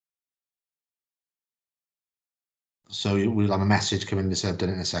So we'll have a message coming to say I've done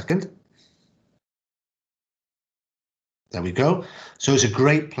it in a second. There we go. So it's a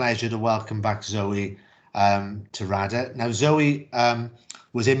great pleasure to welcome back Zoe to Radyr. Now, Zoe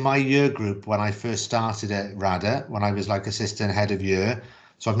was in my year group when I first started at Radyr, when I was like assistant head of year.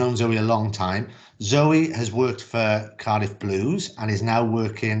 So I've known Zoe a long time. Zoe has worked for Cardiff Blues and is now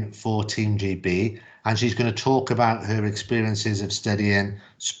working for Team GB. And she's going to talk about her experiences of studying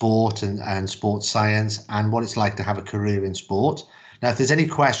sport and sports science and what it's like to have a career in sport. Now, if there's any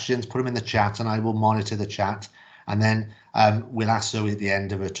questions, put them in the chat and I will monitor the chat. And then we'll ask Zoe at the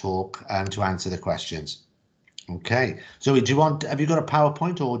end of her talk to answer the questions. Okay. Zoe, have you got a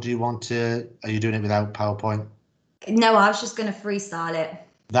PowerPoint or are you doing it without PowerPoint? No, I was just going to freestyle it.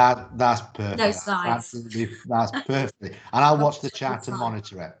 That's perfect. No slides. That's perfect. And I'll watch the chat and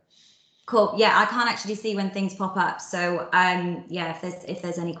monitor it. Cool. Yeah, I can't actually see when things pop up. So yeah, if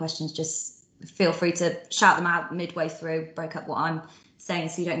there's any questions, just feel free to shout them out midway through, break up what I'm saying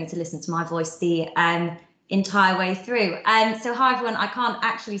so you don't need to listen to my voice the entire way through. So hi everyone, I can't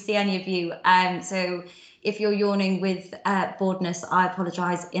actually see any of you. So if you're yawning with boredness, I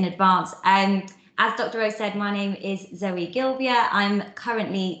apologise in advance. As Dr. O said, my name is Zoe Gilvear. I'm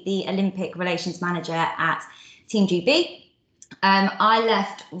currently the Olympic Relations Manager at Team GB. I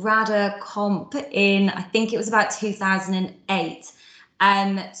left Radyr Comp in, I think it was about 2008.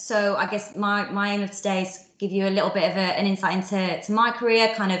 So I guess my aim of today is to give you a little bit of an insight into my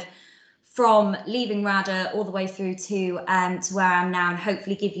career, kind of from leaving Radyr all the way through to where I am now, and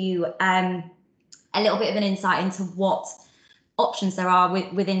hopefully give you a little bit of an insight into what options there are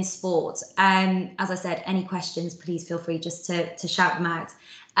within sport. As I said, any questions, please feel free just to shout them out.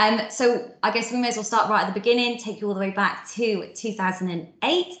 So I guess we may as well start right at the beginning, take you all the way back to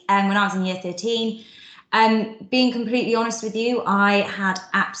 2008 when I was in year 13. Being completely honest with you, I had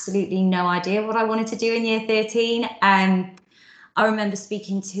absolutely no idea what I wanted to do in year 13. I remember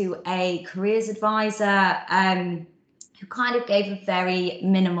speaking to a careers advisor who kind of gave a very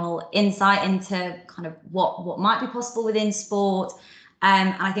minimal insight into kind of what might be possible within sport.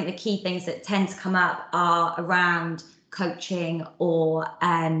 And I think the key things that tend to come up are around coaching or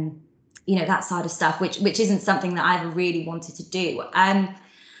that side of stuff, which isn't something that I ever really wanted to do.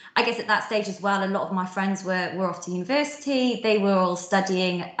 I guess at that stage as well, a lot of my friends were off to university. They were all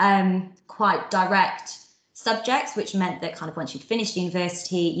studying quite direct subjects, which meant that kind of once you'd finished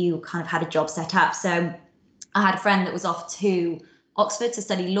university, you kind of had a job set up. So I had a friend that was off to Oxford to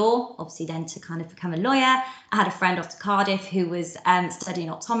study law, obviously then to kind of become a lawyer. I had a friend off to Cardiff who was studying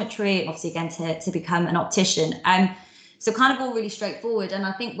optometry, obviously again to become an optician. So kind of all really straightforward. And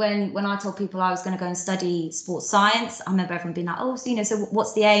I think when I told people I was going to go and study sports science, I remember everyone being like, oh, so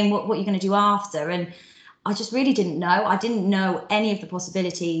what's the aim? What are you going to do after? And I just really didn't know. I didn't know any of the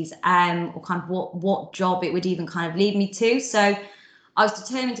possibilities or kind of what job it would even kind of lead me to. So I was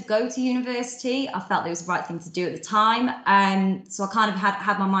determined to go to university. I felt that it was the right thing to do at the time. So I kind of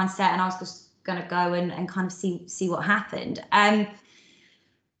had my mind set and I was just going to go and kind of see what happened.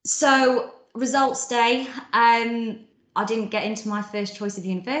 So results day, I didn't get into my first choice of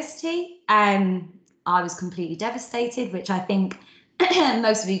university. I was completely devastated, which I think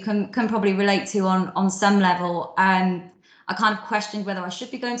most of you can probably relate to on some level. I kind of questioned whether I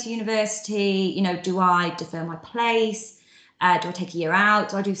should be going to university. Do I defer my place? Do I take a year out?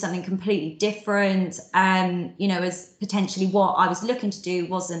 Do I do something completely different? As potentially what I was looking to do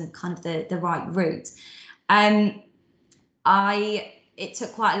wasn't kind of the right route. It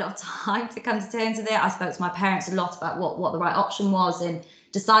took quite a lot of time to come to terms with it. I spoke to my parents a lot about what the right option was and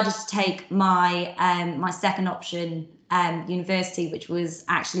decided to take my my second option, university, which was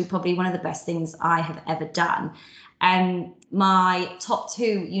actually probably one of the best things I have ever done. My top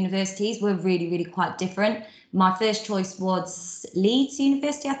two universities were really, really quite different. My first choice was Leeds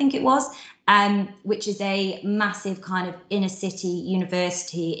University, I think it was, which is a massive kind of inner city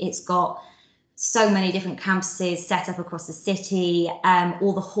university. It's got so many different campuses set up across the city.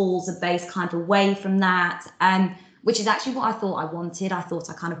 All the halls are based kind of away from that, which is actually what I thought I wanted. I thought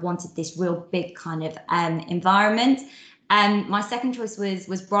I kind of wanted this real big kind of environment. My second choice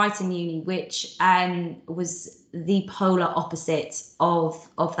was Brighton Uni, which was the polar opposite of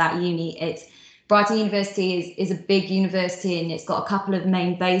that uni. Brighton University is a big university and it's got a couple of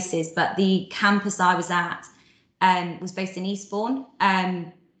main bases, but the campus I was at was based in Eastbourne.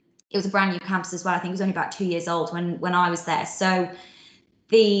 It was a brand new campus as well. I think it was only about 2 years old when I was there. So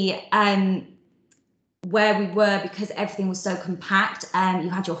the where we were, because everything was so compact, you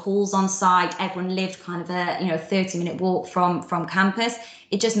had your halls on site, everyone lived kind of a 30-minute walk from campus.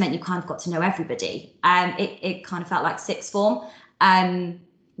 It just meant you kind of got to know everybody. It kind of felt like sixth form,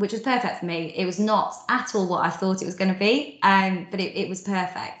 which was perfect for me. It was not at all what I thought it was going to be, but it was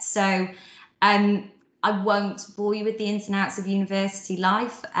perfect. So I won't bore you with the ins and outs of university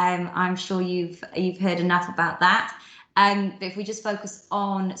life. I'm sure you've heard enough about that. But if we just focus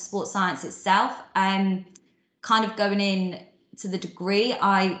on sports science itself, kind of going in to the degree,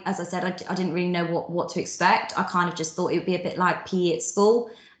 as I said, I didn't really know what to expect. I kind of just thought it would be a bit like PE at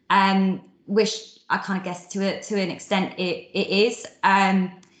school, which I kind of guess to an extent it is.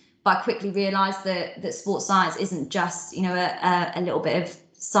 But I quickly realised that sports science isn't just, you know, a little bit of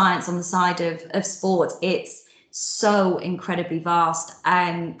science on the side of sport. It's so incredibly vast,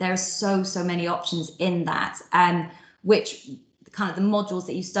 and there are so many options in that, which kind of the modules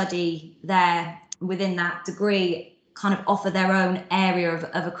that you study there within that degree kind of offer their own area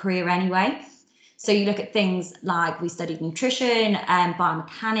of a career anyway. So you look at things like we studied nutrition,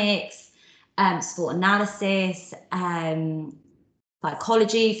 biomechanics, sport analysis,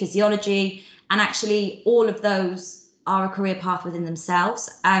 psychology, physiology, and actually all of those are a career path within themselves,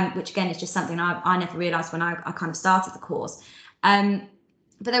 which again is just something I never realised when I kind of started the course.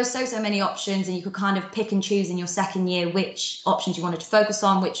 But there were so many options, and you could kind of pick and choose in your second year which options you wanted to focus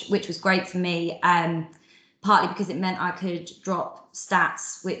on, which was great for me, partly because it meant I could drop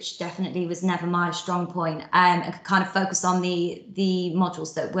stats, which definitely was never my strong point, and could kind of focus on the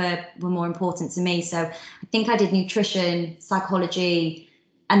modules that were more important to me. So I think I did nutrition, psychology,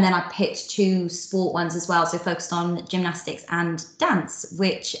 and then I picked 2 sport ones as well. So focused on gymnastics and dance,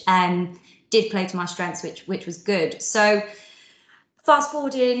 which did play to my strengths, which was good. So fast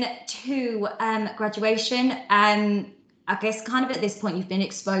forwarding to graduation, I guess kind of at this point you've been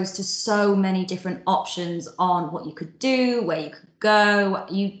exposed to so many different options on what you could do, where you could go.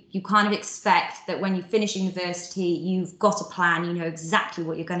 You kind of expect that when you finish university, you've got a plan, you know exactly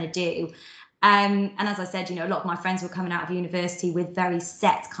what you're going to do. And as I said, you know, a lot of my friends were coming out of university with very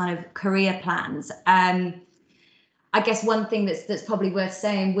set kind of career plans. I guess one thing that's probably worth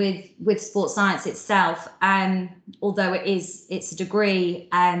saying with sports science itself, although it's a degree,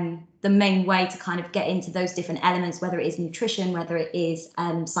 the main way to kind of get into those different elements, whether it is nutrition, whether it is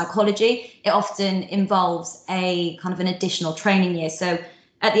psychology, it often involves a kind of an additional training year. So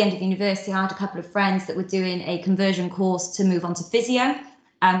at the end of university, I had a couple of friends that were doing a conversion course to move on to physio,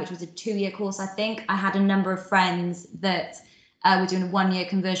 which was a 2-year course, I think. I had a number of friends that were doing a 1-year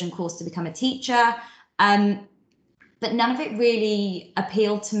conversion course to become a teacher. But none of it really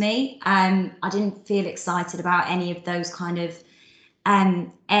appealed to me. I didn't feel excited about any of those kind of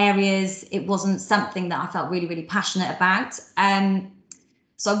areas. It wasn't something that I felt really passionate about.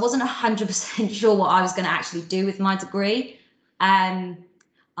 So I wasn't 100% sure what I was going to actually do with my degree.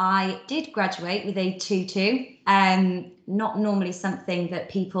 I did graduate with a 2-2, not normally something that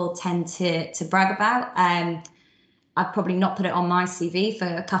people tend to brag about. I've probably not put it on my CV for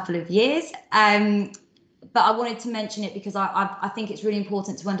a couple of years. But I wanted to mention it because I think it's really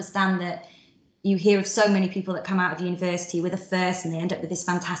important to understand that you hear of so many people that come out of university with a first and they end up with this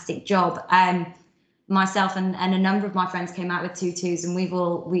fantastic job. Myself and a number of my friends came out with 2-2s, and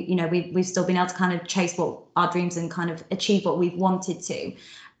we've still been able to kind of chase what our dreams and kind of achieve what we've wanted to.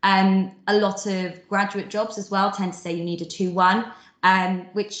 A lot of graduate jobs as well tend to say you need a 2-1,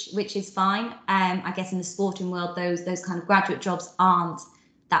 which is fine. I guess in the sporting world, those kind of graduate jobs aren't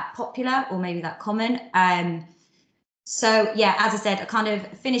that popular or maybe that common. So yeah, as I said, I kind of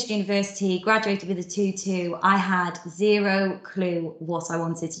finished university, graduated with a 2-2. I had zero clue what I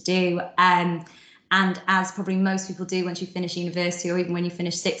wanted to do. And as probably most people do once you finish university, or even when you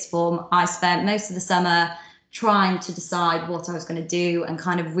finish sixth form, I spent most of the summer trying to decide what I was going to do and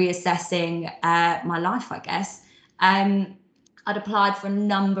kind of reassessing my life, I guess. I'd applied for a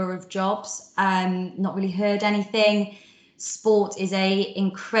number of jobs, not really heard anything. Sport is a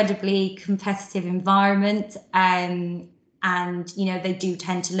incredibly competitive environment, and you know they do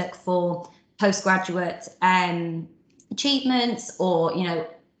tend to look for postgraduate achievements, or you know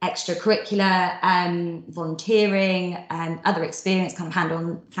extracurricular, volunteering, other experience, kind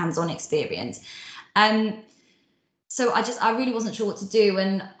of hands-on experience. So I really wasn't sure what to do,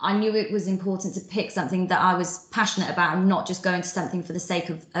 and I knew it was important to pick something that I was passionate about and not just go into something for the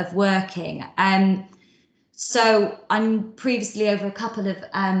sake of working. So I'm previously, over a couple of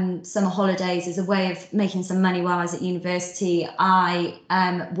summer holidays, as a way of making some money while I was at university, I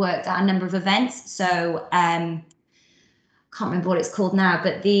worked at a number of events. So can't remember what it's called now,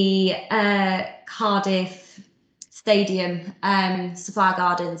 but the Cardiff Stadium, Sapphire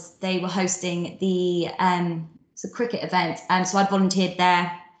Gardens, they were hosting the it's a cricket event. So I'd volunteered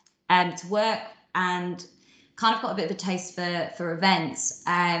there to work and kind of got a bit of a taste for events,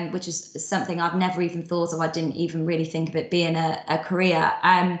 which is something I've never even thought of. I didn't even really think of it being a career.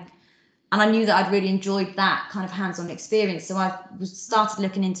 And I knew that I'd really enjoyed that kind of hands-on experience. So I started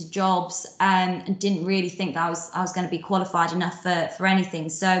looking into jobs, and didn't really think that I was going to be qualified enough for anything.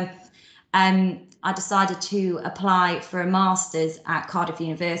 So I decided to apply for a master's at Cardiff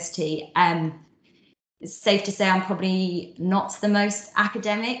University. It's safe to say I'm probably not the most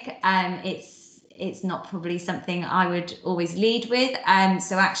academic. It's not probably something I would always lead with.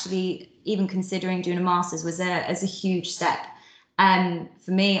 So actually, even considering doing a master's was a huge step.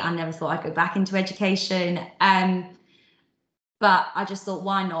 For me, I never thought I'd go back into education. But I just thought,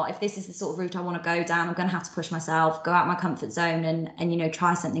 why not? If this is the sort of route I want to go down, I'm going to have to push myself, go out my comfort zone, and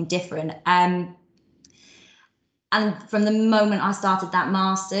try something different. And from the moment I started that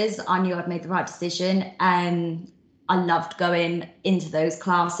master's, I knew I'd made the right decision. I loved going into those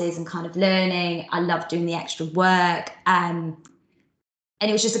classes and kind of learning. I loved doing the extra work. And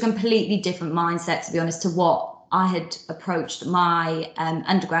it was just a completely different mindset, to be honest, to what I had approached my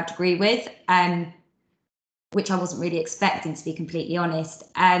undergrad degree with, which I wasn't really expecting, to be completely honest.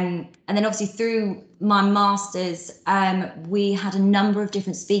 And then obviously through my master's, we had a number of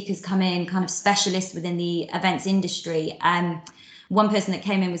different speakers come in, kind of specialists within the events industry. One person that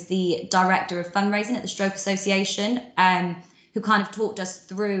came in was the director of fundraising at the Stroke Association, who kind of talked us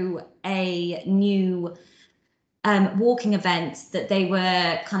through a new walking event that they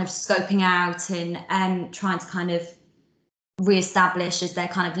were kind of scoping out and trying to kind of re-establish as their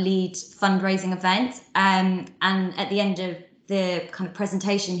kind of lead fundraising event. And at the end of the kind of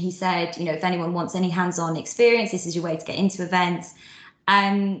presentation, he said, if anyone wants any hands-on experience, this is your way to get into events.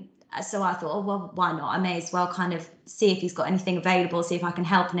 So I thought, oh, well, why not? I may as well kind of see if he's got anything available, see if I can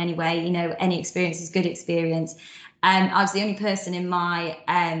help in any way. Any experience is good experience. I was the only person in my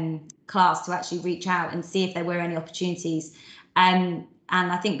class to actually reach out and see if there were any opportunities. And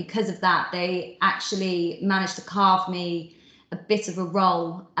I think because of that, they actually managed to carve me a bit of a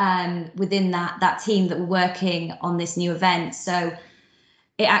role within that team that were working on this new event. So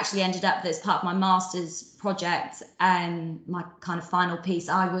it actually ended up that as part of my master's project, my kind of final piece,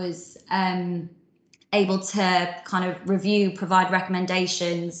 I was able to kind of review, provide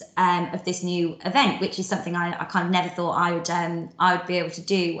recommendations of this new event, which is something I kind of never thought I would be able to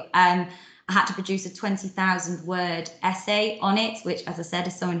do. I had to produce a 20,000 word essay on it, which, as I said,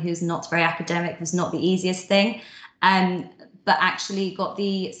 as someone who's not very academic, was not the easiest thing. But actually got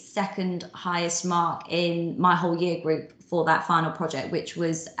the second highest mark in my whole year group for that final project, which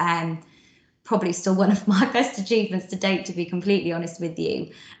was probably still one of my best achievements to date, to be completely honest with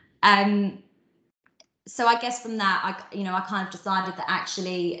you. So I guess from that, I kind of decided that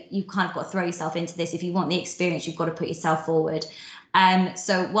actually you kind of got to throw yourself into this. If you want the experience, you've got to put yourself forward.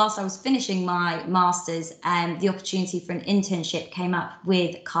 So whilst I was finishing my master's, the opportunity for an internship came up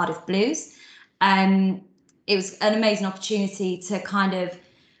with Cardiff Blues. It was an amazing opportunity to kind of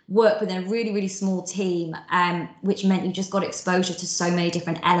work within a really, really small team, which meant you just got exposure to so many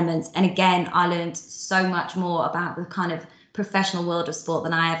different elements. And again, I learned so much more about the kind of professional world of sport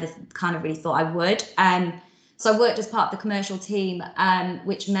than I ever kind of really thought I would. So I worked as part of the commercial team,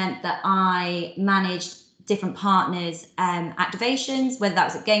 which meant that I managed different partners' activations, whether that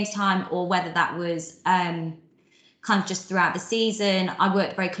was at games time or whether that was kind of just throughout the season. I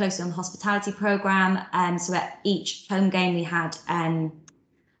worked very closely on the hospitality program. So at each home game, we had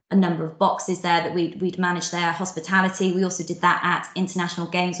a number of boxes there that we'd manage their hospitality. We also did that at international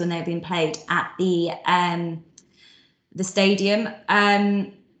games when they were being played at the stadium.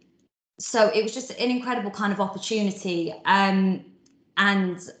 So it was just an incredible kind of opportunity. And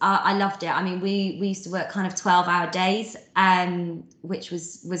I loved it. I mean, we used to work kind of 12-hour days, which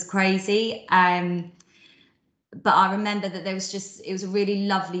was crazy. But I remember that it was a really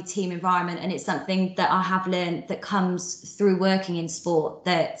lovely team environment, and it's something that I have learned that comes through working in sport,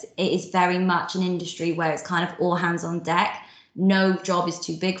 that it is very much an industry where it's kind of all hands on deck. No job is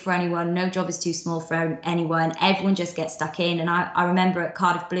too big for anyone, no job is too small for anyone. Everyone just gets stuck in. And I remember at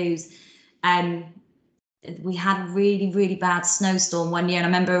Cardiff Blues, we had a really, really bad snowstorm one year, and I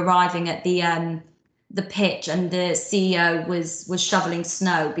remember arriving at the pitch, and the CEO was shoveling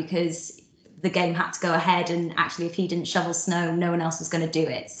snow because the game had to go ahead, and actually if he didn't shovel snow, no one else was going to do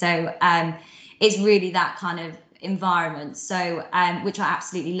it. So it's really that kind of environment, so which I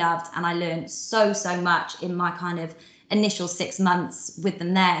absolutely loved, and I learned so much in my kind of initial 6 months with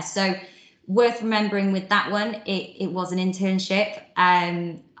them there. So worth remembering with that one, it was an internship.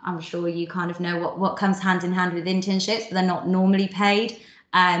 I'm sure you kind of know what comes hand in hand with internships, but they're not normally paid.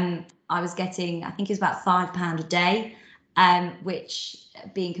 I was getting, I think it was about £5 a day. which,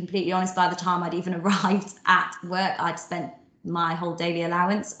 being completely honest, by the time I'd even arrived at work, I'd spent my whole daily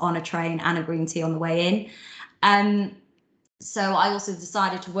allowance on a train and a green tea on the way in. So I also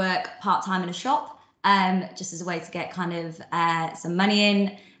decided to work part-time in a shop, just as a way to get kind of some money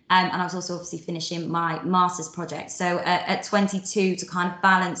in. And I was also obviously finishing my master's project. So at 22, to kind of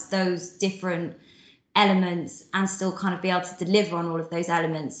balance those different elements and still kind of be able to deliver on all of those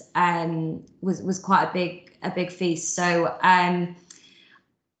elements was quite a big feast. So I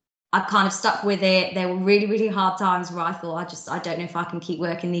kind of stuck with it. There were really, really hard times where I thought, I don't know if I can keep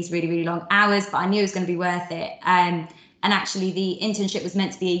working these really, really long hours, but I knew it was going to be worth it. And actually the internship was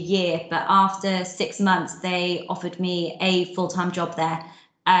meant to be a year, but after 6 months, they offered me a full-time job there,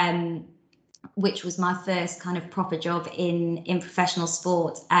 which was my first kind of proper job in professional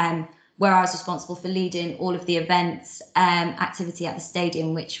sport, where I was responsible for leading all of the events activity at the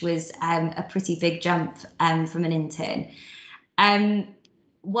stadium, which was a pretty big jump from an intern.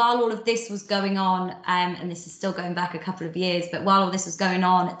 While all of this was going on, and this is still going back a couple of years, but while all this was going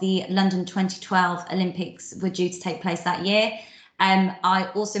on, the London 2012 Olympics were due to take place that year. I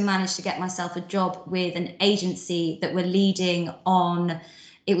also managed to get myself a job with an agency that were leading on,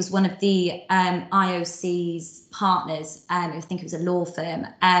 it was one of the IOC's partners, I think it was a law firm,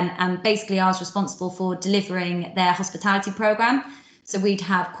 and basically I was responsible for delivering their hospitality programme. So we'd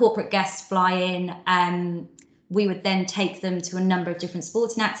have corporate guests fly in, we would then take them to a number of different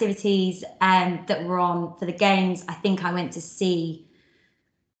sporting activities that were on for the games. I think I went to see,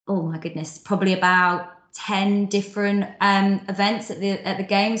 oh my goodness, probably about 10 different events at the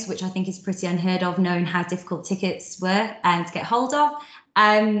games, which I think is pretty unheard of, knowing how difficult tickets were to get hold of.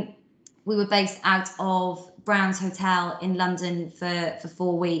 We were based out of Brown's Hotel in London for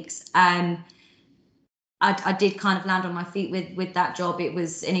 4 weeks. I did kind of land on my feet with that job. It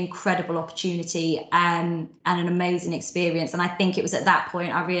was an incredible opportunity and an amazing experience. And I think it was at that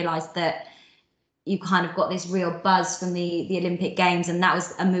point I realised that you kind of got this real buzz from the Olympic Games, and that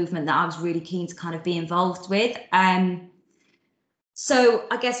was a movement that I was really keen to kind of be involved with. So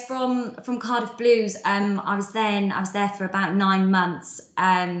I guess from Cardiff Blues, I was there for about 9 months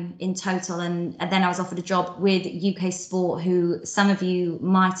in total, and then I was offered a job with UK Sport, who some of you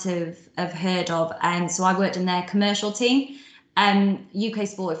might have heard of. So I worked in their commercial team. UK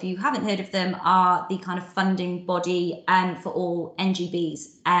Sport, if you haven't heard of them, are the kind of funding body for all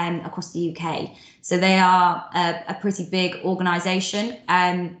NGBs across the UK. So they are a pretty big organisation.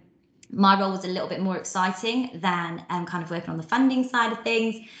 My role was a little bit more exciting than kind of working on the funding side of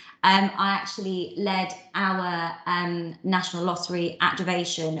things. I actually led our National Lottery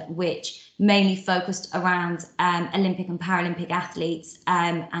activation, which mainly focused around Olympic and Paralympic athletes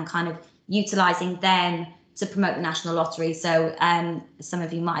and kind of utilising them to promote the National Lottery. So some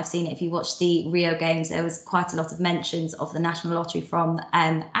of you might have seen it if you watched the Rio Games. There was quite a lot of mentions of the National Lottery from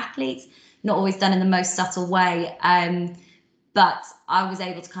athletes, not always done in the most subtle way. But I was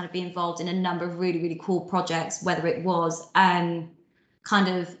able to kind of be involved in a number of really, really cool projects, whether it was kind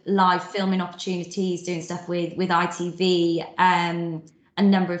of live filming opportunities, doing stuff with ITV, a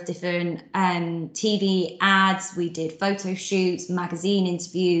number of different TV ads. We did photo shoots, magazine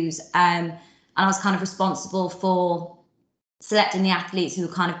interviews, and I was kind of responsible for selecting the athletes who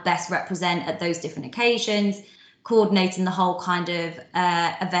kind of best represent at those different occasions, coordinating the whole kind of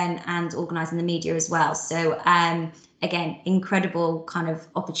event and organising the media as well. So again, incredible kind of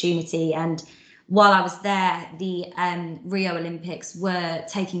opportunity. And while I was there, the Rio Olympics were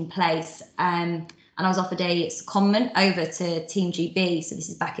taking place, and I was offered a secondment over to Team GB. So this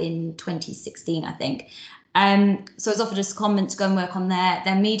is back in 2016, I think. So I was offered a secondment to go and work on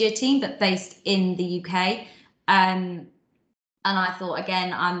their media team, but based in the UK. And I thought,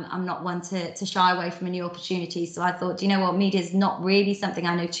 again, I'm not one to shy away from a new opportunity. So I thought, do you know what, media is not really something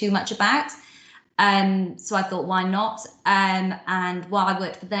I know too much about. So I thought, why not? And while I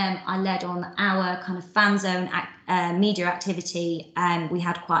worked for them, I led on our kind of fan zone media activity. We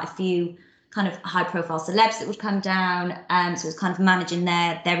had quite a few kind of high profile celebs that would come down. So it was kind of managing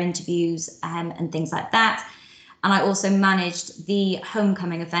their interviews and things like that. And I also managed the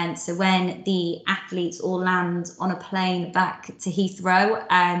homecoming event. So when the athletes all land on a plane back to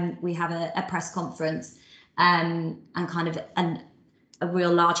Heathrow, we have a press conference and kind of a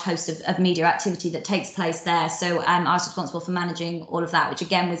real large host of media activity that takes place there. So I was responsible for managing all of that, which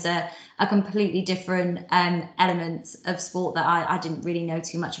again was a completely different element of sport that I didn't really know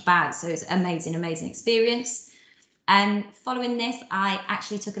too much about. So it's an amazing experience. And following this, I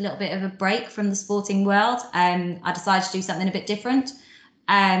actually took a little bit of a break from the sporting world. I decided to do something a bit different,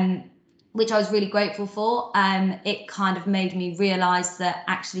 which I was really grateful for. It kind of made me realise that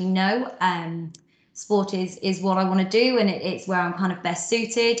actually no, sport is what I want to do, and it's where I'm kind of best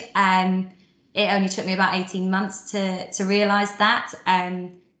suited. It only took me about 18 months to realise that.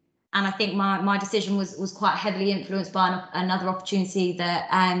 And I think my decision was quite heavily influenced by another opportunity that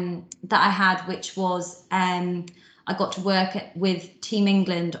I had, which was I got to work with Team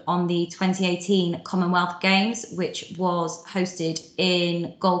England on the 2018 Commonwealth Games, which was hosted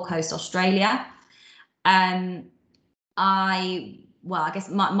in Gold Coast, Australia. I guess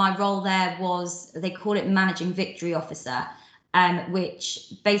my role there was, they call it managing victory officer,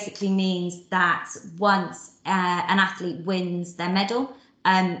 which basically means that once an athlete wins their medal,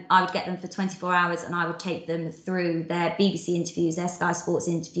 I would get them for 24 hours and I would take them through their BBC interviews, their Sky Sports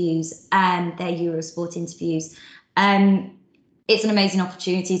interviews, and their Eurosport interviews. It's an amazing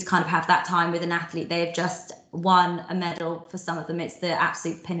opportunity to kind of have that time with an athlete. They have just won a medal. For some of them, it's the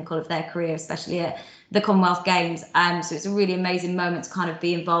absolute pinnacle of their career, especially at the Commonwealth Games. So it's a really amazing moment to kind of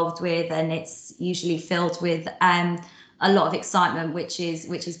be involved with, and it's usually filled with a lot of excitement, which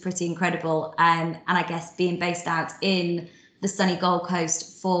is pretty incredible. And I guess being based out in the sunny Gold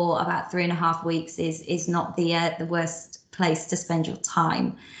Coast for about 3.5 weeks is not the worst place to spend your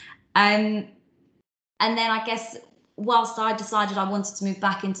time. And then I guess whilst I decided I wanted to move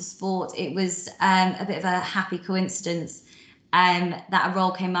back into sport, it was a bit of a happy coincidence that a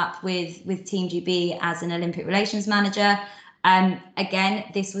role came up with Team GB as an Olympic relations manager. Again,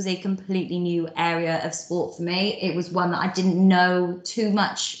 this was a completely new area of sport for me. It was one that I didn't know too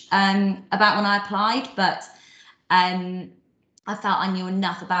much about when I applied, but I felt I knew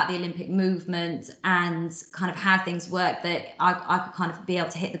enough about the Olympic movement and kind of how things work that I could kind of be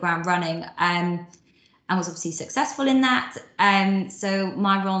able to hit the ground running, and was obviously successful in that. So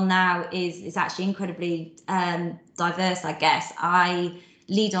my role now is actually incredibly diverse, I guess. I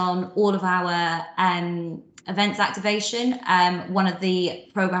lead on all of our events activation. One of the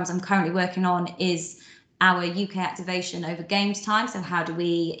programs I'm currently working on is our UK activation over games time. So how do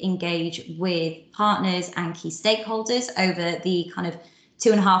we engage with partners and key stakeholders over the kind of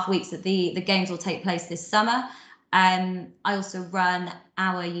 2.5 weeks that the games will take place this summer. I also run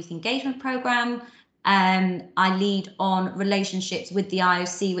our youth engagement program. I lead on relationships with the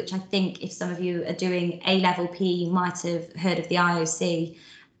IOC, which I think if some of you are doing A-level PE, you might have heard of the IOC.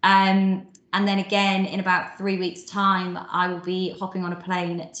 And then again, in about 3 weeks' time, I will be hopping on a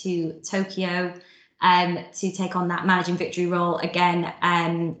plane to Tokyo to take on that managing victory role again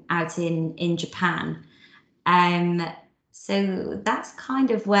out in Japan. So that's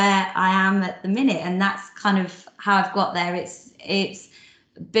kind of where I am at the minute, and that's kind of how I've got there. It's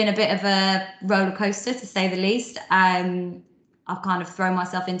been a bit of a roller coaster, to say the least. I've kind of thrown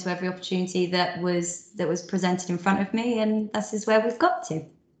myself into every opportunity that was presented in front of me, and this is where we've got to.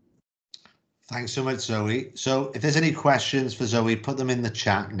 Thanks so much, Zoe. So if there's any questions for Zoe, put them in the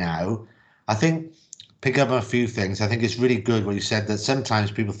chat now. I think pick up on a few things. I think it's really good what you said, that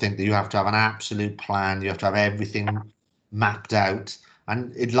sometimes people think that you have to have an absolute plan, you have to have everything mapped out,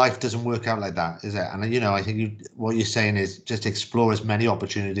 and life doesn't work out like that, is it? And I think what you're saying is just explore as many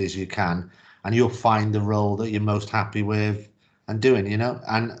opportunities as you can, and you'll find the role that you're most happy with and doing.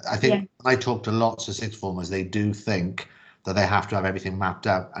 And I think when I talk to lots of sixth formers, they do think that they have to have everything mapped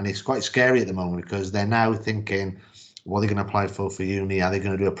out, and it's quite scary at the moment because they're now thinking, what are they going to apply for uni? Are they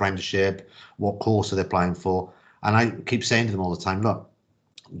going to do apprenticeship? What course are they applying for? And I keep saying to them all the time, look,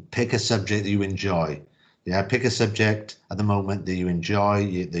 pick a subject that you enjoy. Yeah, pick a subject at the moment that you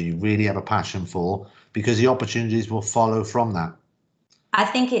enjoy, that you really have a passion for, because the opportunities will follow from that. I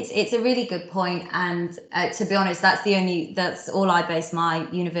think it's a really good point, and to be honest, that's all I base my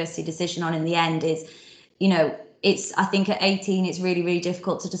university decision on in the end. Is, I think at 18 it's really, really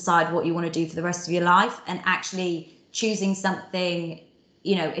difficult to decide what you want to do for the rest of your life, and actually choosing something,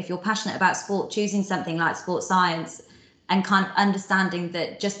 if you're passionate about sport, choosing something like sports science, and kind of understanding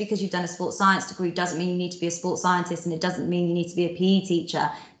that just because you've done a sports science degree doesn't mean you need to be a sports scientist, and it doesn't mean you need to be a PE teacher.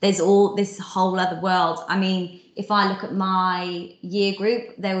 There's all this whole other world. I mean, if I look at my year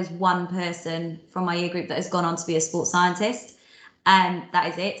group, there was one person from my year group that has gone on to be a sports scientist, and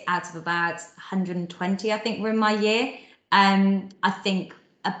that is it, out of about 120, I think, were in my year. I think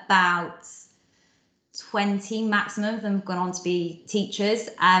about 20 maximum of them have gone on to be teachers,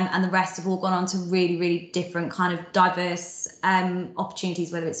 and the rest have all gone on to really, really different kind of diverse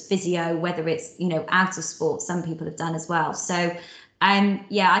opportunities, whether it's physio, whether it's, out of sport, some people have done as well. So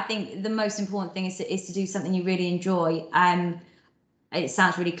I think the most important thing is to do something you really enjoy. It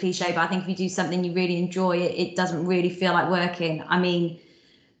sounds really cliche, but I think if you do something you really enjoy, it doesn't really feel like working. I mean,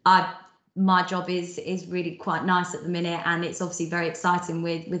 my job is really quite nice at the minute, and it's obviously very exciting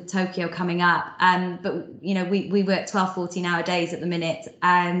with Tokyo coming up. But we work 12, 14-hour days at the minute,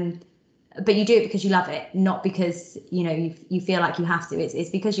 but you do it because you love it, not because you feel like you have to. It's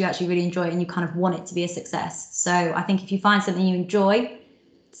because you actually really enjoy it and you kind of want it to be a success. So I think if you find something you enjoy,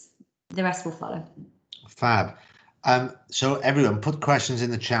 the rest will follow. Fab. So everyone, put questions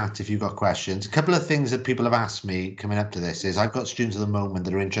in the chat if you've got questions. A couple of things that people have asked me coming up to this is I've got students at the moment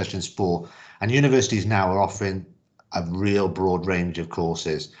that are interested in sport, and universities now are offering a real broad range of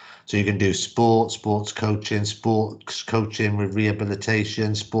courses. So you can do sports coaching with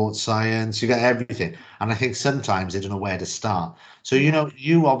rehabilitation, sports science, you got everything. And I think sometimes they don't know where to start. So,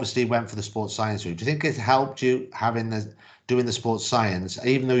 you obviously went for the sports science route. Do you think it helped you doing the sports science,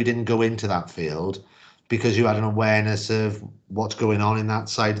 even though you didn't go into that field, because you had an awareness of what's going on in that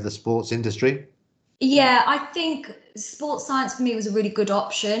side of the sports industry? Yeah, I think sports science for me was a really good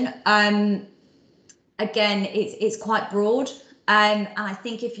option. Again, it's quite broad. And I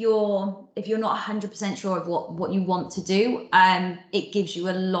think if you're not 100% sure of what you want to do, it gives you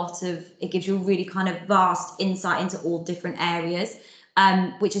a really kind of vast insight into all different areas,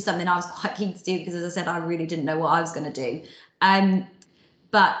 which is something I was quite keen to do because, as I said, I really didn't know what I was going to do.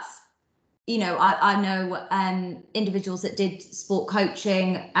 But I know individuals that did sport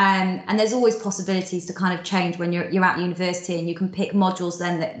coaching, and there's always possibilities to kind of change when you're at university, and you can pick modules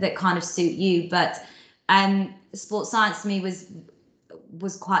then that kind of suit you. But sports science to me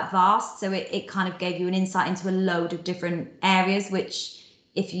was quite vast, so it kind of gave you an insight into a load of different areas, which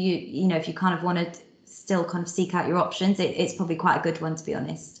if you kind of want to still kind of seek out your options, it's probably quite a good one, to be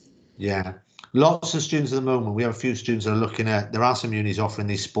honest. Yeah. Lots of students at the moment, we have a few students that are looking at, there are some unis offering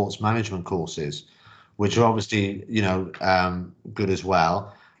these sports management courses, which are obviously, good as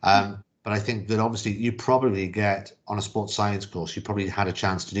well. But I think that obviously you probably get on a sports science course, you probably had a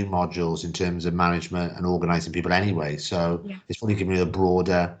chance to do modules in terms of management and organising people anyway. So Yeah. it's probably giving you a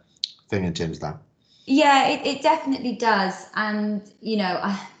broader thing in terms of that. Yeah, it definitely does. And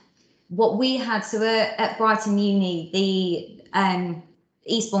what we had, so at Brighton Uni, the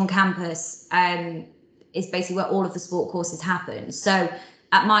Eastbourne campus is basically where all of the sport courses happen. So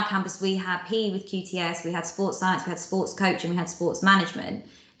at my campus, we had PE with QTS, we had sports science, we had sports coaching, we had sports management.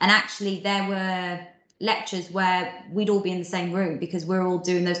 And actually, there were lectures where we'd all be in the same room because we're all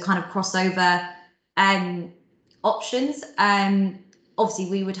doing those kind of crossover options. Obviously,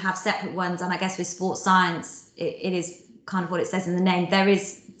 we would have separate ones. And I guess with sports science, it is kind of what it says in the name. There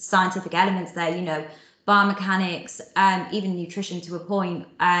is scientific elements there, biomechanics, even nutrition to a point,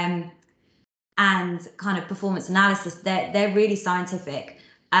 and kind of performance analysis. They're really scientific.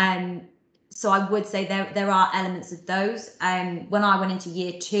 So I would say there are elements of those. When I went into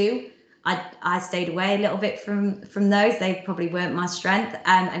year two, I stayed away a little bit from those. They probably weren't my strength,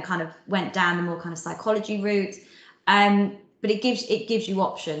 and kind of went down the more kind of psychology route. But it gives you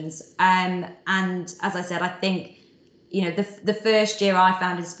options. And as I said, I think the first year I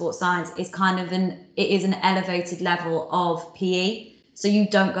found in sports science is kind of an elevated level of PE. So you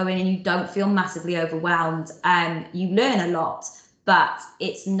don't go in and you don't feel massively overwhelmed. You learn a lot, but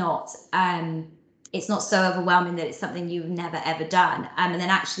it's not so overwhelming that it's something you've never ever done. And then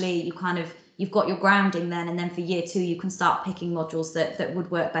actually you've got your grounding then, and then for year two you can start picking modules that would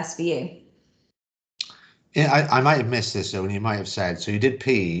work best for you. Yeah, I might have missed this, though, and you might have said, so you did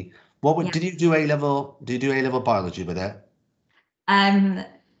PE. Did you do A-level? Did you do A-level biology with it?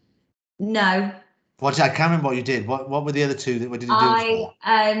 No. I can't remember what you did. What were the other two? What did you do?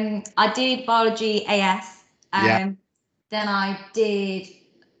 I did biology AS. Yeah. Then I did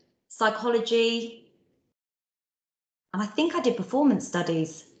psychology, and I think I did performance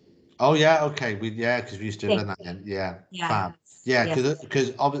studies. Oh yeah, okay. Because we used to run that then. Yeah, fab. Yeah,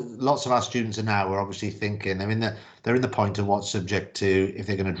 because lots of our students are now are obviously thinking they're in the point of what subject to if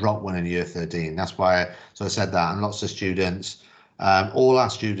they're going to drop one in year 13. That's why I said that, and lots of students, all our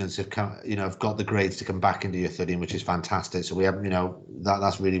students have come, have got the grades to come back into year 13, which is fantastic. So we have,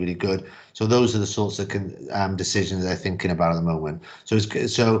 that's really really good. So those are the sorts of decisions they're thinking about at the moment.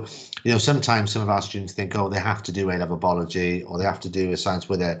 Sometimes some of our students think, oh, they have to do A-level biology or they have to do a science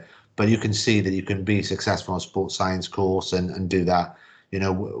with it. But you can see that you can be successful on a sports science course and do that,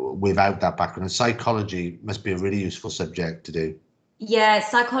 without that background. And psychology must be a really useful subject to do. Yeah,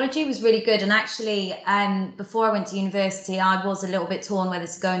 psychology was really good. And actually, before I went to university, I was a little bit torn whether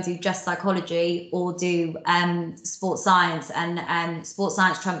to go and do just psychology or do sports science. And sports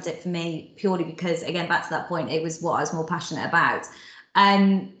science trumped it for me purely because, again, back to that point, it was what I was more passionate about.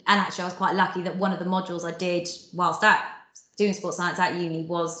 And actually, I was quite lucky that one of the modules I did whilst doing sports science at uni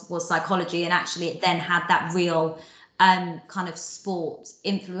was psychology, and actually it then had that real kind of sport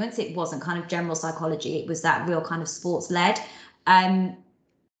influence. It wasn't kind of general psychology, it was that real kind of sports led.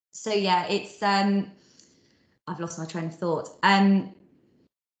 So yeah, it's I've lost my train of thought.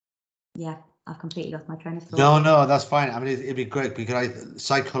 Yeah, I've completely lost my train of No, thought. no, that's fine. I mean, it'd be great because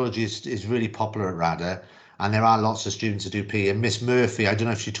psychology is really popular at Radyr, and there are lots of students that do PE. And Miss Murphy, I don't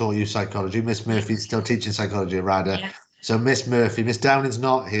know if she taught you psychology. Miss Murphy's still teaching psychology at Radyr. Yeah. So Miss Murphy, Miss Downing's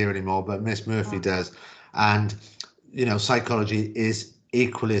not here anymore, but Miss Murphy Oh, does. And psychology is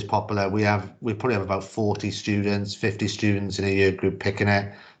equally as popular. We probably have about 40 students, 50 students in a year group picking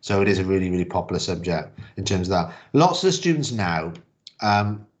it. So it is a really, really popular subject in terms of that. Lots of the students now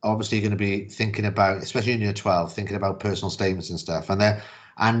obviously going to be thinking about, especially in year 12, thinking about personal statements and stuff.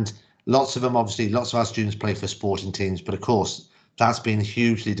 And lots of them, obviously, lots of our students play for sporting teams, but of course, that's been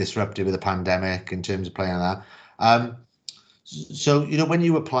hugely disruptive with the pandemic in terms of playing that. So, when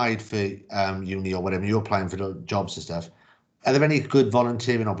you applied for uni or whatever, you're applying for jobs and stuff, are there any good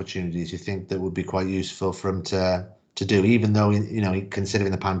volunteering opportunities you think that would be quite useful for them to do, even though,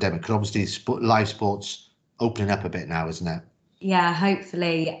 considering the pandemic? Because obviously live sports opening up a bit now, isn't it? yeah,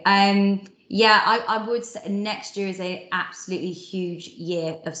 hopefully. Yeah, I would say next year is a absolutely huge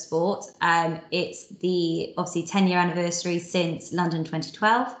year of sport. It's the obviously 10-year anniversary since London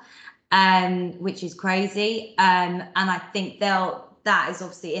 2012, which is crazy. And I think that is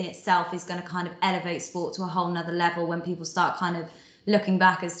obviously in itself is going to kind of elevate sport to a whole nother level when people start kind of looking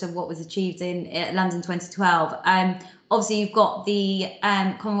back as to what was achieved in London 2012. Obviously, you've got the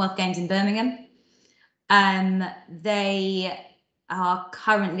Commonwealth Games in Birmingham. They are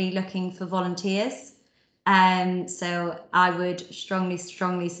currently looking for volunteers. So I would strongly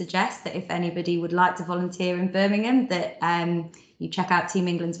suggest that if anybody would like to volunteer in Birmingham, that you check out Team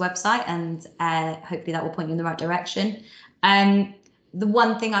England's website, and hopefully that will point you in the right direction. The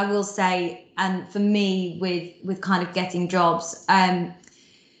one thing I will say, and for me with kind of getting jobs,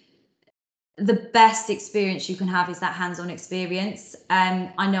 the best experience you can have is that hands-on experience.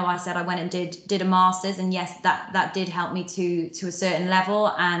 I know I said I went and did a master's, and yes, that did help me to a certain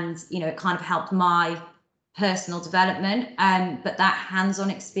level, and it kind of helped my personal development. But that hands-on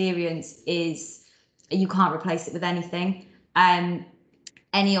experience is, you can't replace it with anything.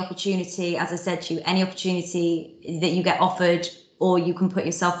 Any opportunity, as I said to you, any opportunity that you get offered or you can put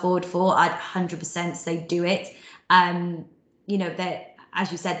yourself forward for, I'd 100% say do it. That,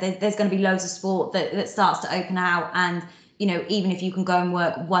 as you said, there's going to be loads of sport that starts to open out, and even if you can go and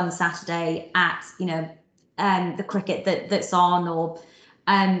work one Saturday at the cricket that's on, or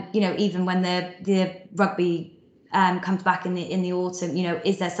even when the rugby comes back in the autumn,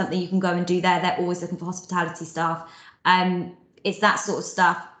 is there something you can go and do there? They're always looking for hospitality staff. It's that sort of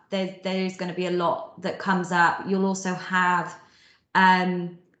stuff. There's going to be a lot that comes up. You'll also have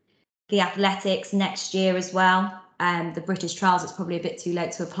the athletics next year as well. The British trials, it's probably a bit too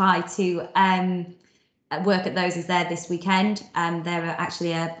late to apply to work at those, as they're this weekend. They're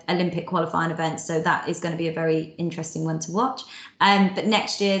actually a Olympic qualifying event, so that is going to be a very interesting one to watch. But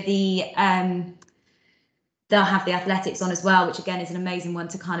next year they'll have the athletics on as well, which again is an amazing one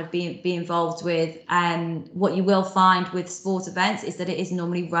to kind of be involved with. What you will find with sport events is that it is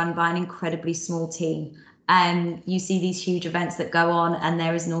normally run by an incredibly small team. You see these huge events that go on, and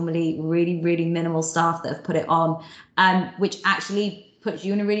there is normally really minimal staff that have put it on, which actually puts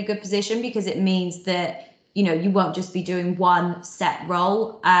you in a really good position, because it means that you won't just be doing one set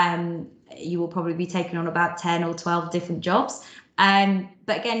role. You will probably be taking on about 10 or 12 different jobs.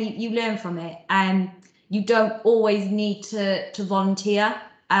 But again, you learn from it. You don't always need to volunteer.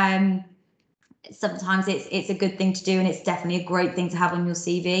 Sometimes it's a good thing to do, and it's definitely a great thing to have on your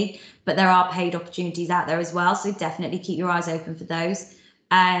CV. But there are paid opportunities out there as well, so definitely keep your eyes open for those.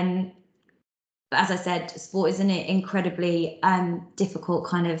 But as I said, sport is an incredibly difficult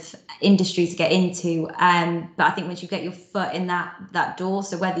kind of industry to get into. But I think once you get your foot in that door,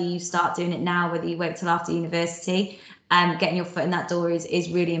 so whether you start doing it now, whether you wait till after university, getting your foot in that door is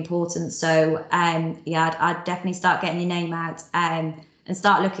really important. So yeah, I'd definitely start getting your name out, and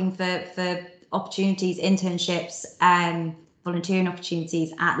start looking for opportunities, internships, volunteering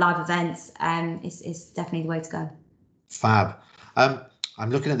opportunities at live events. Is definitely the way to go. Fab. I'm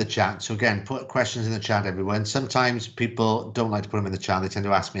looking at the chat. So again, put questions in the chat, everyone. Sometimes people don't like to put them in the chat. They tend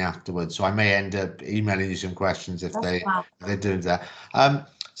to ask me afterwards. So I may end up emailing you some questions if they're doing that.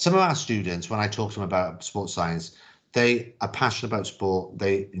 Some of our students, when I talk to them about sports science, they are passionate about sport.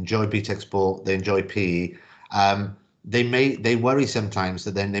 They enjoy BTEC sport. They enjoy PE. They worry sometimes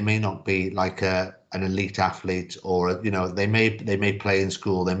that then they may not be like an elite athlete, or they may play in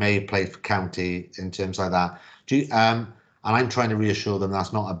school. They may play for county in terms like that. And I'm trying to reassure them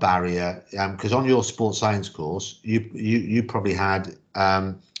that's not a barrier, because on your sports science course, you probably had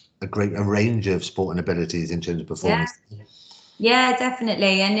a range of sporting abilities in terms of performance. Yeah,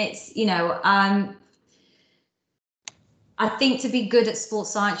 definitely. And it's I think to be good at sports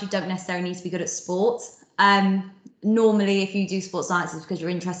science, you don't necessarily need to be good at sport. Normally, if you do sports science, it's because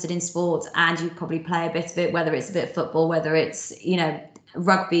you're interested in sport and you probably play a bit of it, whether it's a bit of football, whether it's,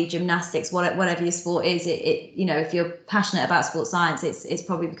 rugby, gymnastics, whatever your sport is. If you're passionate about sports science, it's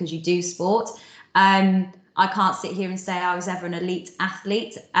probably because you do sport. I can't sit here and say I was ever an elite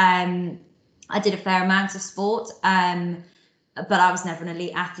athlete. I did a fair amount of sport, but I was never an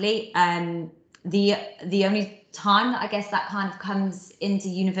elite athlete. The only time that I guess that kind of comes into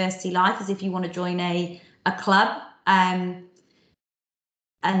university life is if you want to join a club, and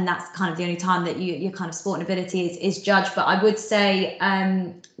that's kind of the only time that your kind of sport and ability is judged. But I would say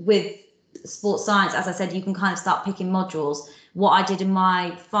with sports science, as I said, you can kind of start picking modules. What I did in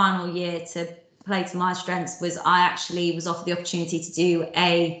my final year to play to my strengths was I actually was offered the opportunity to do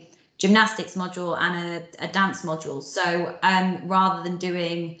a gymnastics module and a dance module. So rather than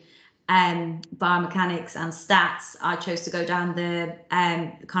doing biomechanics and stats, I chose to go down the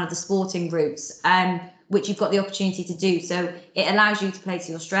kind of the sporting routes, which you've got the opportunity to do. So it allows you to play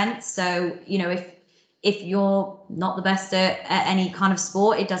to your strengths. So, if you're not the best at any kind of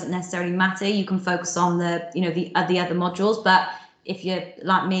sport, it doesn't necessarily matter. You can focus on the other modules. But if you're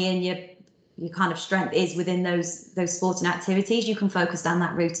like me and your kind of strength is within those sporting activities, you can focus down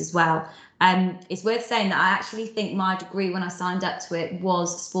that route as well. It's worth saying that I actually think my degree when I signed up to it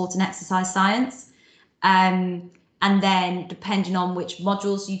was sport and exercise science. And then depending on which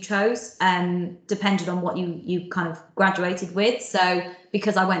modules you chose, depended on what you kind of graduated with. So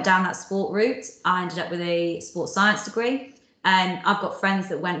because I went down that sport route, I ended up with a sports science degree. And I've got friends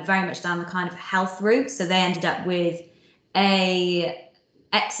that went very much down the kind of health route. So they ended up with a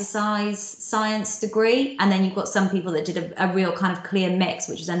exercise science degree. And then you've got some people that did a real kind of clear mix,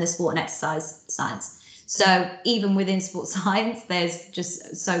 which is then the sport and exercise science. So even within sports science, there's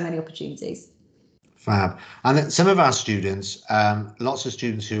just so many opportunities. Fab. And then some of our students, lots of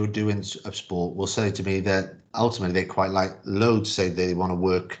students who are doing sport will say to me that ultimately they quite like, loads say they want to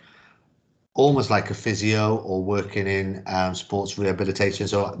work almost like a physio or working in sports rehabilitation.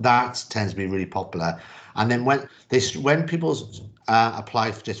 So that tends to be really popular. And then when people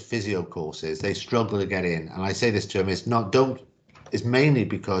apply for just physio courses, they struggle to get in. And I say this to them, it's mainly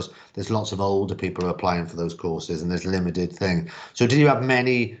because there's lots of older people applying for those courses and there's limited thing. So did you have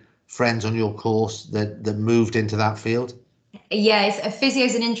many friends on your course that moved into that field? Yeah, physio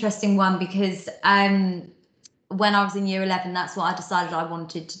is an interesting one because when I was in year 11, that's what I decided I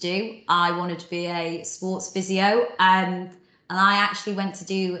wanted to do. I wanted to be a sports physio, and I actually went to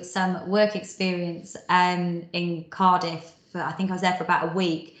do some work experience in Cardiff. I think I was there for about a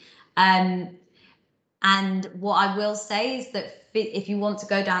week. And what I will say is that if you want to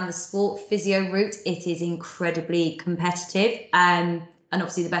go down the sport physio route, it is incredibly competitive. And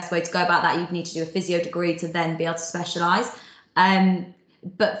obviously the best way to go about that, you'd need to do a physio degree to then be able to specialise.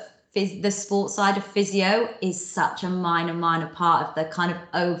 But the sports side of physio is such a minor part of the kind of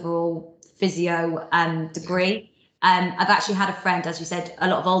overall physio degree. I've actually had a friend, as you said, a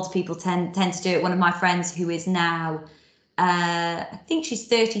lot of older people tend to do it. One of my friends who is now, I think she's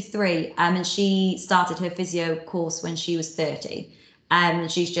 33, and she started her physio course when she was 30.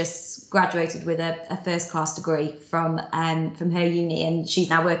 And she's just graduated with a first class degree from her uni, and she's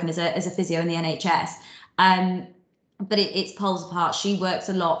now working as a physio in the NHS. But it's poles apart. She works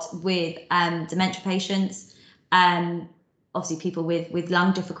a lot with dementia patients. Obviously, people with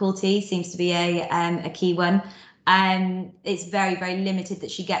lung difficulty seems to be a key one. It's very, very limited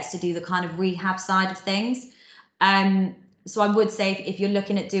that she gets to do the kind of rehab side of things. So I would say if you're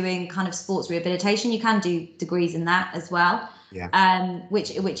looking at doing kind of sports rehabilitation, you can do degrees in that as well. Yeah.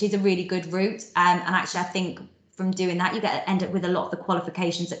 Which is a really good route. And actually, I think from doing that, you end up with a lot of the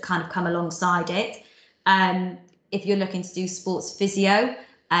qualifications that kind of come alongside it. If you're looking to do sports physio,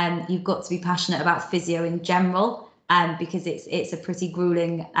 you've got to be passionate about physio in general, because it's a pretty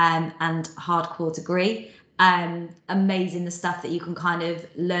grueling and hardcore degree. Amazing the stuff that you can kind of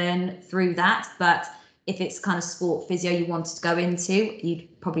learn through that. But if it's kind of sport physio you wanted to go into,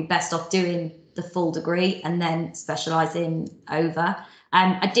 you'd probably best off doing the full degree and then specialising over.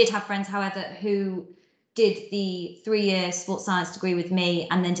 I did have friends, however, who did the 3-year sports science degree with me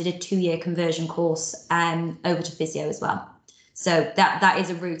and then did a 2-year conversion course over to physio as well. So that is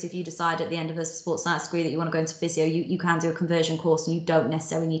a route. If you decide at the end of a sports science degree that you want to go into physio, you can do a conversion course and you don't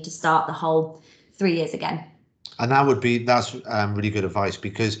necessarily need to start the whole 3 years again. And that's really good advice,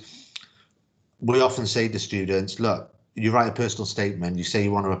 because we often say to students, look, you write a personal statement, you say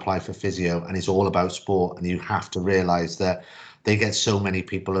you want to apply for physio, and it's all about sport, and you have to realise that they get so many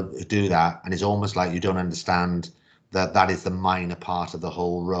people who do that, and it's almost like you don't understand that is the minor part of the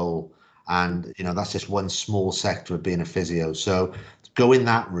whole role. And, that's just one small sector of being a physio. So going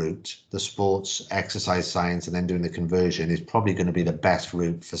that route, the sports, exercise science, and then doing the conversion is probably going to be the best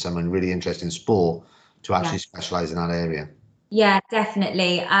route for someone really interested in sport to actually specialize in that area. Yeah,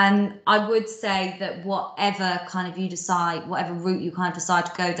 definitely. I would say that whatever kind of you decide, whatever route you kind of decide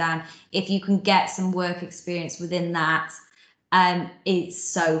to go down, if you can get some work experience within that, it's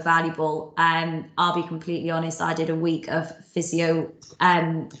so valuable. I'll be completely honest, I did a week of physio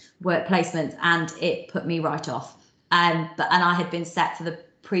work placement and it put me right off. And I had been set for the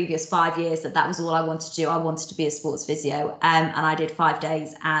previous 5 years that was all I wanted to do. I wanted to be a sports physio, and I did 5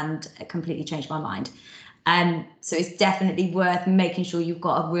 days and it completely changed my mind. So it's definitely worth making sure you've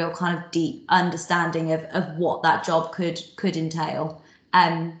got a real kind of deep understanding of what that job could entail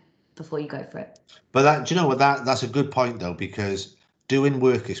before you go for it. But do you know what, that's a good point though, because doing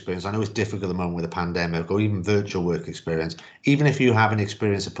work experience, I know it's difficult at the moment with the pandemic, or even virtual work experience, even if you have an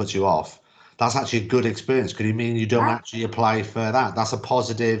experience that puts you off, that's actually a good experience. Could you mean you don't actually apply for that? That's a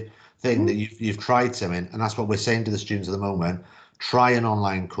positive thing that you've tried something, and that's what we're saying to the students at the moment. Try an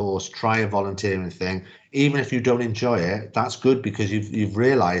online course, try a volunteering thing. Even if you don't enjoy it, that's good, because you've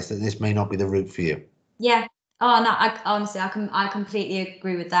realized that this may not be the route for you. Yeah. Oh no, honestly, I completely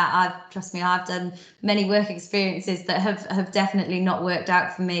agree with that. Trust me, I've done many work experiences that have definitely not worked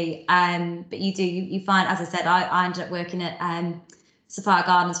out for me. But you find, as I said, I ended up working at Sapphire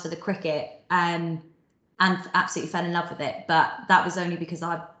Gardens for the cricket, and absolutely fell in love with it. But that was only because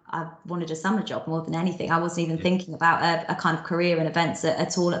I wanted a summer job more than anything. I wasn't even thinking about a kind of career in events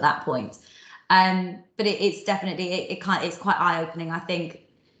at all at that point. But it's definitely it's quite eye-opening, I think.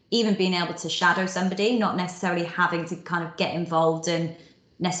 Even being able to shadow somebody, not necessarily having to kind of get involved and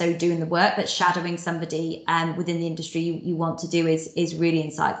necessarily doing the work, but shadowing somebody within the industry you want to do is really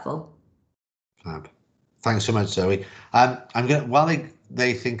insightful. Fab. Thanks so much, Zoe. I'm gonna while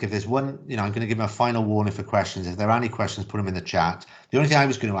they think if there's one, I'm gonna give them a final warning for questions. If there are any questions, put them in the chat. The only thing I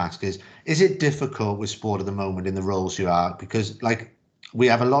was going to ask is it difficult with sport at the moment in the roles you are? Because we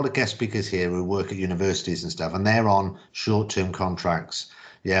have a lot of guest speakers here who work at universities and stuff, and they're on short-term contracts.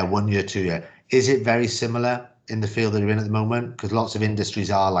 Yeah, 1 year, 2 year. Is it very similar in the field that you're in at the moment? Because lots of industries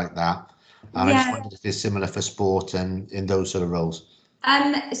are like that. And I just wondered if it's similar for sport and in those sort of roles.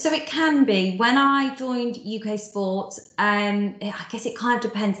 So it can be. When I joined UK Sport, I guess it kind of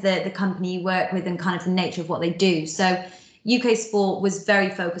depends the company you work with and kind of the nature of what they do. So UK Sport was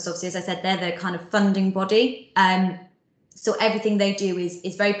very focused, obviously, as I said, they're the kind of funding body. So everything they do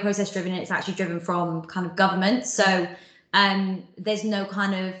is very process driven, and it's actually driven from kind of government. So there's no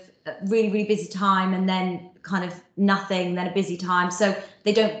kind of really, really busy time and then kind of nothing, then a busy time. So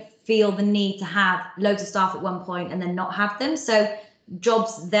they don't feel the need to have loads of staff at one point and then not have them. So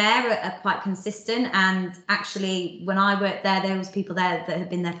jobs there are quite consistent, and actually when I worked there was people there that had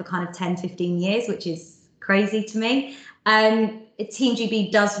been there for kind of 10-15 years, which is crazy to me. Team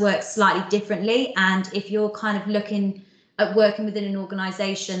GB does work slightly differently, and if you're kind of looking at working within an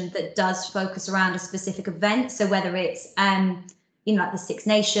organization that does focus around a specific event, so whether it's like the Six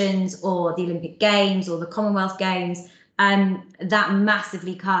Nations or the Olympic Games or the Commonwealth Games, that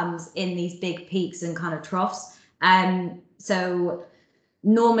massively comes in these big peaks and kind of troughs. So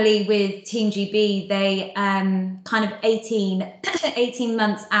normally with Team GB, they kind of 18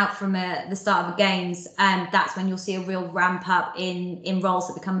 months out from the start of the games, that's when you'll see a real ramp up in roles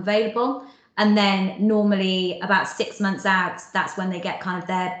that become available. And then normally about 6 months out, that's when they get kind of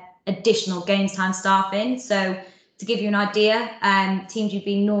their additional games time staff in. So to give you an idea, Team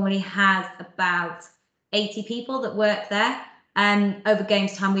GB normally has about 80 people that work there. Over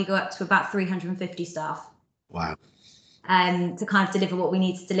games time, we go up to about 350 staff. Wow. To kind of deliver what we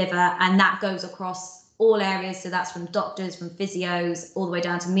need to deliver, and that goes across all areas. So that's from doctors, from physios, all the way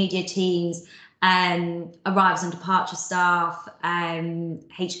down to media teams, arrivals and departure staff,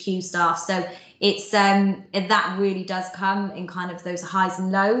 HQ staff. So it's that really does come in kind of those highs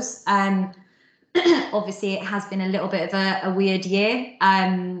and lows. Obviously, it has been a little bit of a weird year.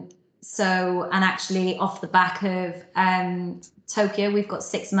 So, and actually off the back of Tokyo, we've got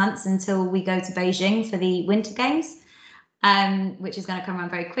 6 months until we go to Beijing for the Winter Games. Which is going to come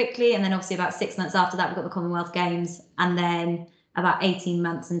around very quickly. And then obviously about 6 months after that, we've got the Commonwealth Games, and then about 18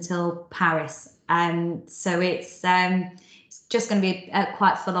 months until Paris. So it's just going to be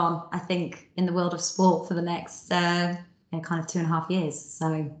quite full on, I think, in the world of sport for the next kind of 2.5 years.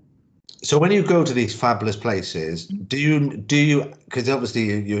 So when you go to these fabulous places, do you, because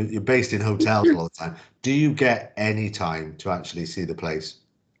obviously you're based in hotels all the time, do you get any time to actually see the place?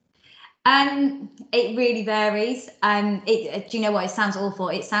 It really varies. Do you know what? It sounds awful.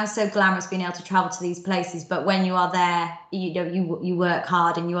 It sounds so glamorous being able to travel to these places, but when you are there, you work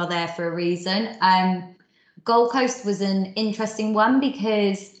hard and you are there for a reason. Gold Coast was an interesting one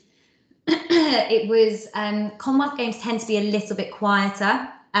because it was Commonwealth Games tend to be a little bit quieter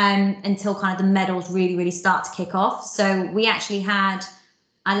until kind of the medals really start to kick off. So we actually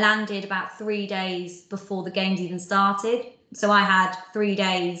I landed about 3 days before the games even started. So I had 3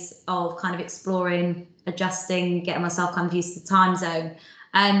 days of kind of exploring, adjusting, getting myself kind of used to the time zone,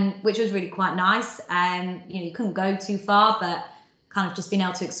 which was really quite nice. You couldn't go too far, but kind of just being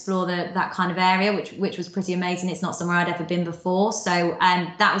able to explore that kind of area, which was pretty amazing. It's not somewhere I'd ever been before, so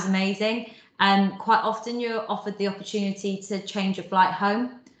that was amazing. Quite often you're offered the opportunity to change your flight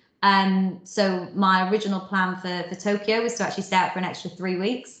home. So my original plan for Tokyo was to actually stay out for an extra 3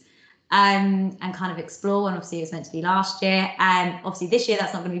 weeks and kind of explore. And obviously it was meant to be last year. And obviously this year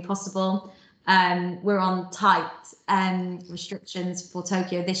that's not going to be possible. We're on tight restrictions for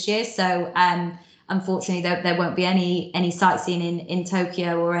Tokyo this year. So unfortunately there won't be any sightseeing in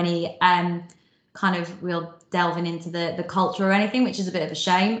Tokyo or any kind of real delving into the culture or anything, which is a bit of a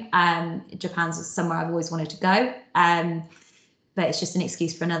shame. Japan's somewhere I've always wanted to go. But it's just an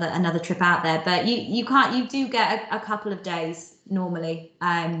excuse for another trip out there. But you do get a couple of days normally,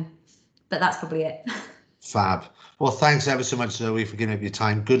 but that's probably it. Fab. Well, thanks ever so much, Zoe, for giving up your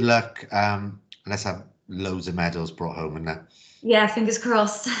time. Good luck. Let's have loads of medals brought home in there. Yeah, fingers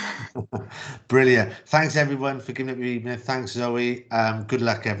crossed. Brilliant. Thanks everyone for giving up your evening. Thanks, Zoe. Good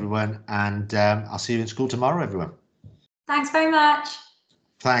luck, everyone, and I'll see you in school tomorrow, everyone. Thanks very much.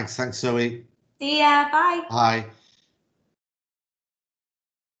 Thanks, Zoe. See ya. Bye. Bye.